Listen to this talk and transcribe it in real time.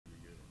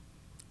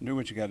Do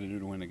what you got to do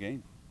to win the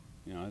game.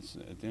 You know, it's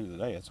at the end of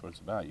the day, that's what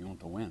it's about. You want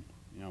to win.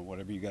 You know,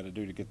 whatever you got to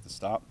do to get the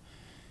stop.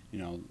 You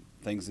know,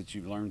 things that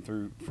you've learned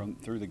through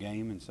the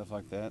game and stuff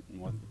like that, and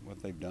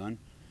what they've done.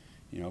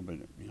 You know, but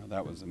you know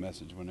that was the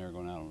message when they were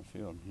going out on the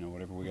field. You know,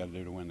 whatever we got to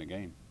do to win the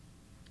game.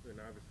 And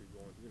obviously,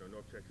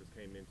 North Texas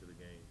came into the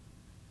game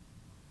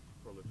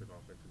prolific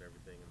offense and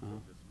everything. And so,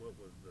 just what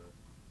was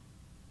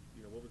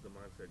the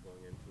mindset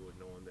going into it,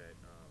 knowing that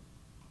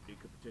it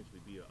could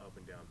potentially be an up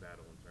and down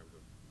battle in terms of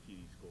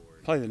TD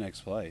scores? Play the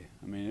next play.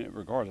 I mean,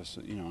 regardless,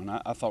 you know, and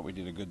I thought we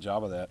did a good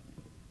job of that.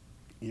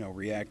 You know,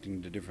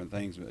 reacting to different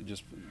things, but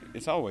just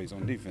it's always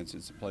on defense.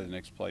 It's a play the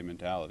next play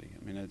mentality.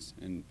 I mean, it's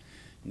in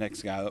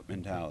next guy up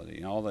mentality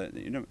and all that.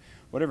 You know,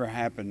 whatever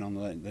happened on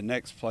the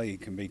next play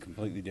can be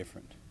completely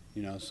different.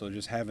 You know, so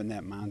just having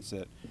that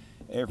mindset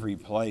every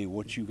play,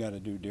 what you got to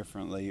do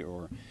differently,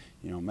 or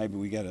you know, maybe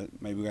we got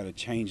to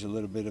change a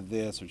little bit of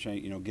this, or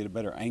change, you know, get a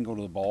better angle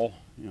to the ball,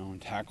 you know, and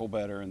tackle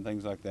better and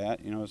things like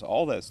that. You know, it's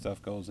all that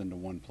stuff goes into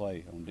one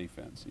play on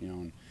defense. You know,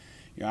 and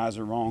your eyes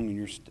are wrong and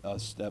you're a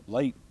step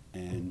late,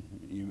 and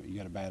you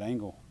got a bad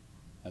angle.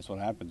 That's what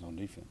happens on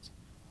defense.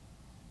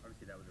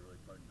 Obviously, that was a really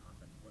potent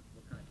offense. What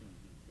kind of things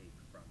do you take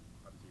from?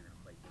 Obviously, you're going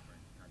to play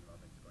different kinds of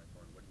offense going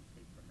forward. What do you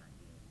take from that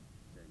game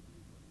to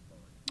use moving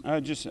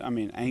forward? I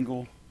mean,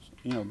 angle.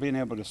 You know, being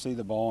able to see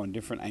the ball in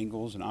different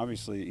angles, and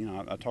obviously, you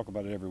know, I talk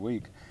about it every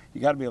week. You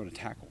got to be able to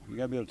tackle. You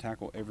got to be able to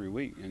tackle every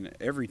week, and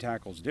every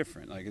tackle's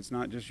different. Like, it's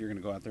not just you're going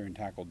to go out there and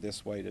tackle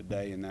this way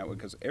today and that way,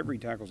 because every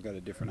tackle's got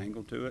a different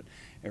angle to it.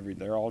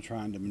 They're all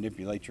trying to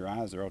manipulate your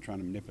eyes. They're all trying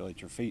to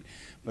manipulate your feet,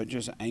 but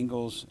just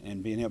angles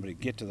and being able to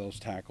get to those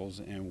tackles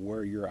and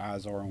where your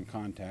eyes are on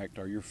contact,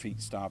 are your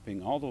feet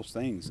stopping, all those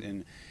things.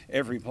 And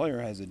every player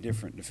has a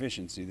different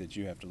deficiency that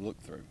you have to look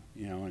through.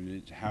 You know, and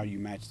it's how you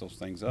match those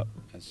things up.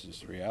 That's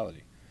just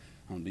reality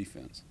on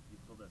defense. You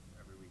told us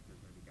every week there's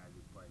going to be guys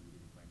who play. You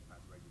didn't play in the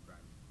past. Reggie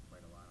Grimes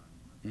played a lot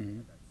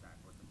on that sack.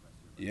 What's impressed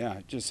you?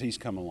 Yeah, just he's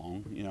come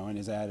along, you know, and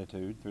his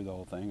attitude through the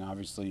whole thing.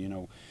 Obviously, you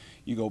know,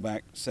 you go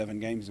back 7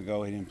 games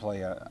ago, he didn't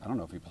play. I don't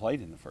know if he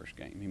played in the first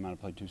game. He might have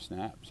played 2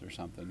 snaps or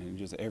something. And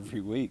just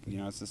every week, you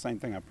know, it's the same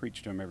thing I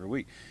preach to him every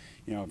week.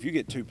 You know, if you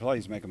get 2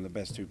 plays, make them the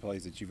best 2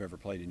 plays that you've ever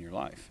played in your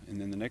life.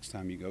 And then the next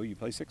time you go, you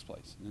play 6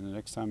 plays. And then the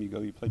next time you go,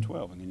 you play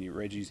 12. And then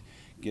Reggie's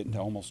getting to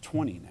almost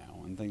 20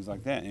 now and things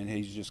like that. And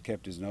he's just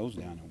kept his nose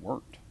down and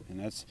worked. And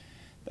that's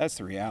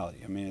the reality.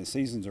 I mean, the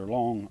seasons are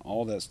long,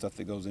 all that stuff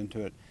that goes into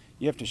it.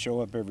 You have to show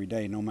up every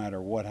day no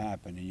matter what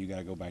happened, and you got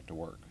to go back to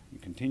work. You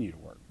continue to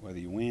work, whether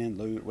you win,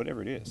 lose,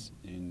 whatever it is.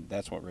 And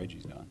that's what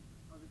Reggie's done.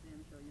 Obviously,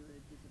 I'm sure you were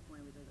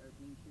disappointed with those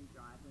opening 2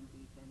 drives on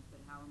defense,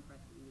 but how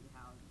impressed were you with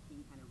how the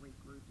team kind of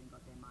regrouped and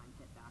got their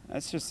mindset back?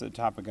 That's just the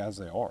type of guys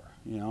they are,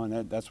 you know,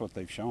 and that's what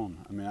they've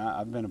shown. I mean,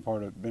 I've been a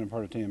part of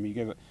a team. You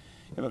gave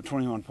up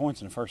 21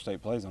 points in the first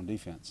 8 plays on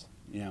defense,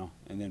 you know,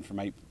 and then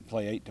from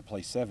play 8 to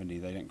play 70,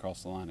 they didn't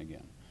cross the line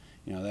again.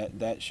 You know,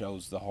 that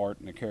shows the heart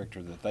and the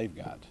character that they've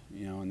got,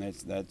 you know, and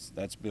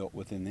that's built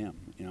within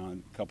them. You know,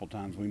 and a couple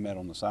times we met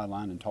on the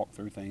sideline and talked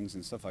through things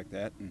and stuff like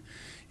that, and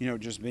you know,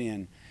 just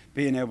being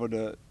able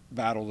to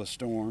battle the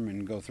storm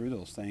and go through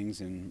those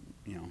things, and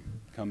you know,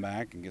 come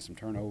back and get some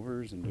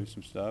turnovers and do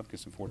some stuff, get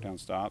some 4th down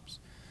stops.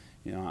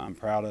 You know, I'm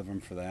proud of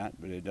them for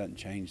that, but it doesn't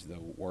change the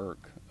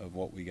work of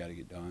what we got to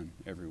get done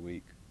every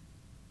week.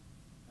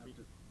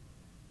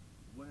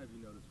 What have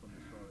you noticed from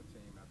the Charlotte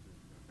team after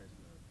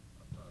facing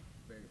a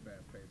very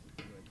fast-paced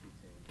UNC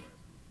team last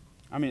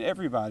week? I mean,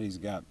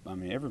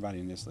 everybody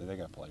in this league, they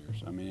got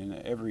players. I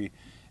mean,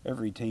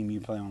 every team you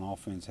play on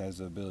offense has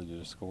the ability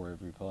to score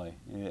every play.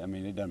 I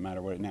mean, it doesn't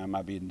matter what it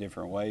might be in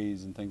different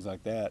ways and things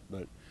like that,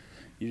 but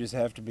you just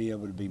have to be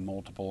able to be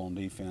multiple on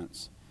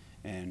defense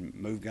and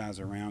move guys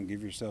around,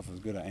 give yourself as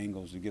good of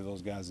angles to give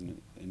those guys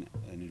an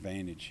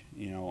advantage,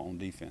 you know, on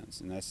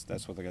defense. And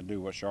that's what they got to do.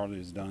 What Charlotte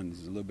has done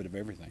is a little bit of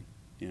everything.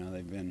 You know,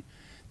 they've been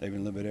a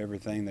little bit of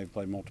everything. They've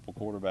played multiple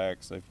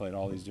quarterbacks. They've played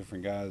all these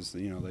different guys.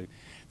 You know,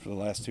 for the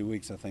last 2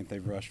 weeks, I think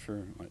they've rushed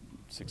for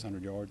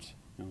 600 yards,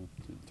 you know,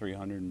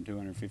 300 and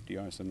 250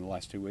 yards in the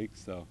last 2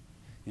 weeks. So,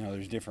 you know,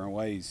 there's different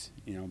ways,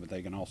 you know, but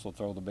they can also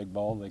throw the big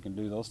ball. They can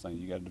do those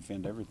things. You got to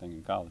defend everything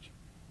in college.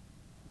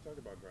 You talked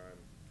about Grimes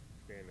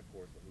staying the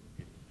course and who's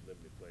getting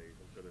limited plays.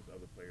 I'm sure there's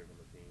other players on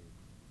the team,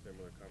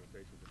 similar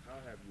conversations.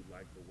 How have you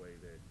liked the way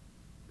that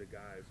the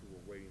guys who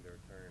were waiting their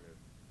turn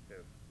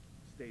have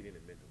stayed in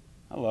it mentally?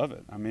 I love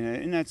it. I mean,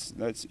 and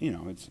that's you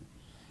know, it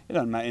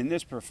doesn't matter in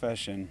this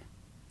profession.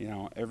 You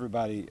know,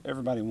 everybody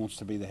wants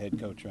to be the head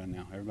coach right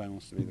now. Everybody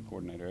wants to be the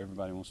coordinator.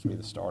 Everybody wants to be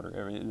the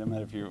starter. No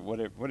matter if you're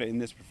what in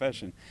this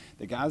profession,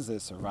 the guys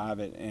that survive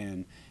it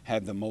and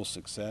have the most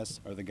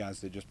success are the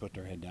guys that just put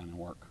their head down and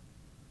work.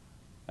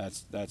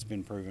 That's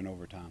been proven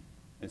over time.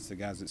 It's the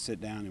guys that sit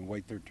down and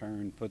wait their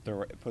turn, put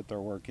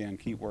their work in,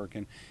 keep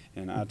working.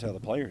 And I tell the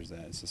players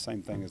that it's the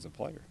same thing as a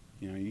player.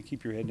 You know, you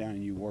keep your head down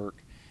and you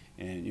work,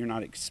 and you're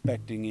not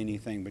expecting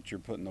anything, but you're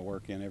putting the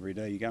work in every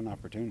day. You got an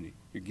opportunity.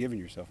 You're giving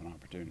yourself an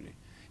opportunity.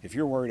 If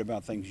you're worried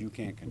about things you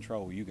can't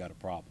control, you got a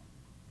problem.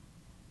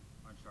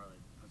 On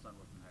Charlotte, Hassan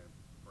Wilson had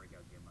a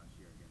breakout game last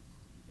year against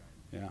you guys.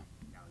 Yeah.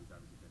 Now he's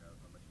obviously been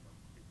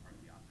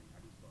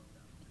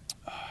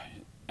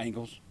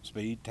angles,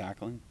 speed,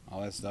 tackling,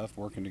 all that stuff,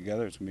 working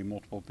together. It's going to be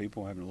multiple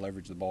people having to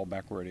leverage the ball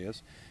back where it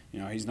is. You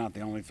know, he's not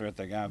the only threat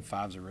they got.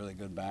 5's a really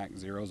good back.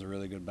 0's a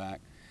really good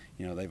back.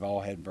 You know, they've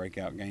all had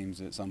breakout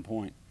games at some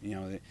point. You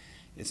know,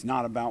 it's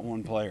not about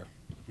one player.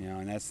 You know,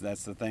 and that's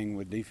the thing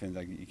with defense.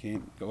 Like, you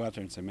can't go out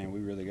there and say, man, we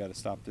really got to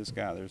stop this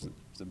guy. There's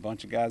a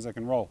bunch of guys that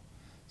can roll.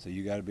 So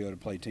you got to be able to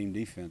play team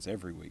defense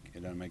every week.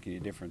 It doesn't make any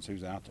difference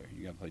who's out there.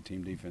 You got to play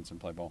team defense and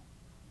play ball.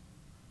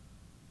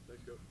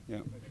 Thanks, Coach. Yeah.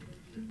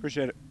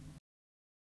 Appreciate it.